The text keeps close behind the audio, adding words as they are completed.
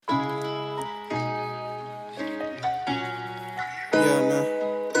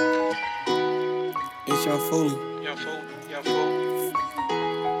Fooly. Young Fool.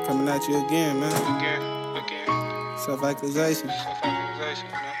 Coming at you again, man. Again. Self-actualization.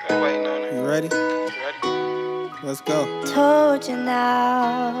 Self-actualization, man. I'm waiting on it. You ready? Ready? Let's go. Told you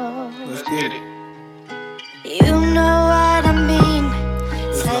now. Let's get it. You know what I mean.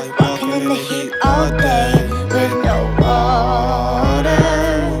 It's like walking in the heat all day with no water.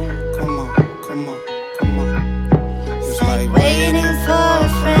 Come on. It's like waiting for a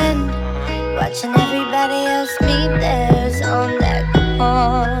friend, watching everybody else meet theirs on that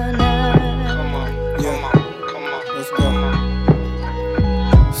corner. Come on. Let's go.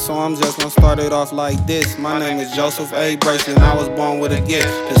 So I'm just gonna start it off like this. My name is Joseph A. Brayson. I was born with a gift.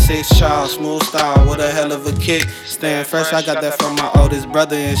 The sixth child, smooth style, with a hell of a kick. Staying fresh, I got that from my oldest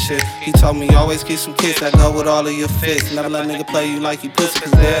brother and shit. He told me always keep some kicks that go with all of your fits. Never let nigga play you like he pussy,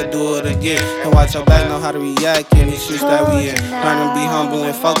 cause they'll do it again. And watch your back, know how to react in these streets that we in. Learn to be humble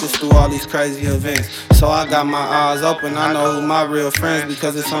and focused through all these crazy events. So I got my eyes open, I know who my real friends,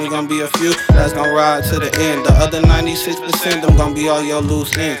 because it's only gonna be a few that's gonna ride to the end. The other 96%, them gonna be all your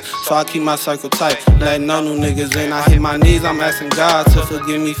loose ends. So I keep my circle tight, letting no new niggas in. I hit my knees, I'm asking God to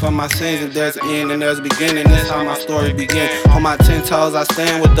forgive me for my sins. If there's an end and there's a beginning, that's how my story began. On my 10 toes, I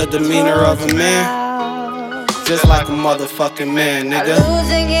stand with the demeanor of a man, just like a motherfucking man, nigga.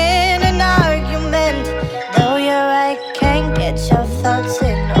 Losing in an argument, though you're right, can't get your thoughts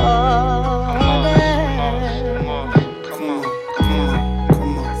in order. Come on.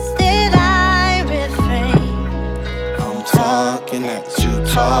 Still I refrain. I'm talking at you,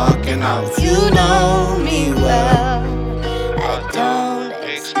 talking out. You know me well, I don't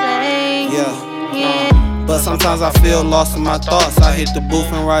explain. Yeah. But sometimes I feel lost in my thoughts. I hit the booth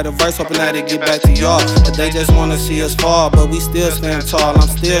and write a verse, hoping that it get back to y'all. But they just wanna see us fall, but we still stand tall. I'm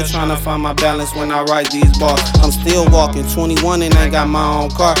still trying to find my balance when I write these bars. I'm still walking 21 and ain't got my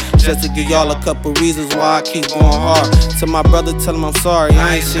own car, just to give y'all a couple reasons why I keep going hard. To my brother, tell him I'm sorry,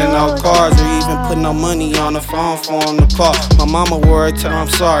 I ain't seen no cars or even put no money on the phone for him to call. My mama worried, tell her I'm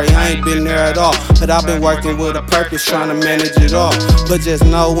sorry, I ain't been there at all. But I've been working with a purpose, trying to manage it all. But just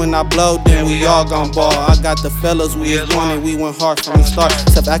know when I blow, then we all gon' ball. I got the fellas, we is one and we went hard from the start.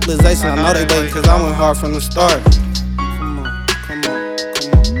 Self-actualization, I know they waiting cause I went hard from the start. Come on.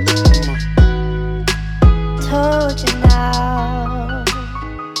 Told you now.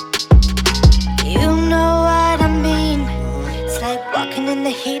 You know what I mean. It's like walking in the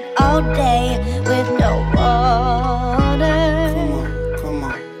heat all day with no water. Come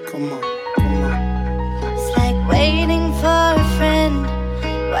on. It's like waiting for a friend,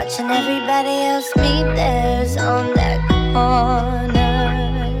 watching everybody else meet theirs on that corner.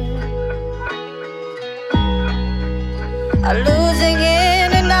 I lose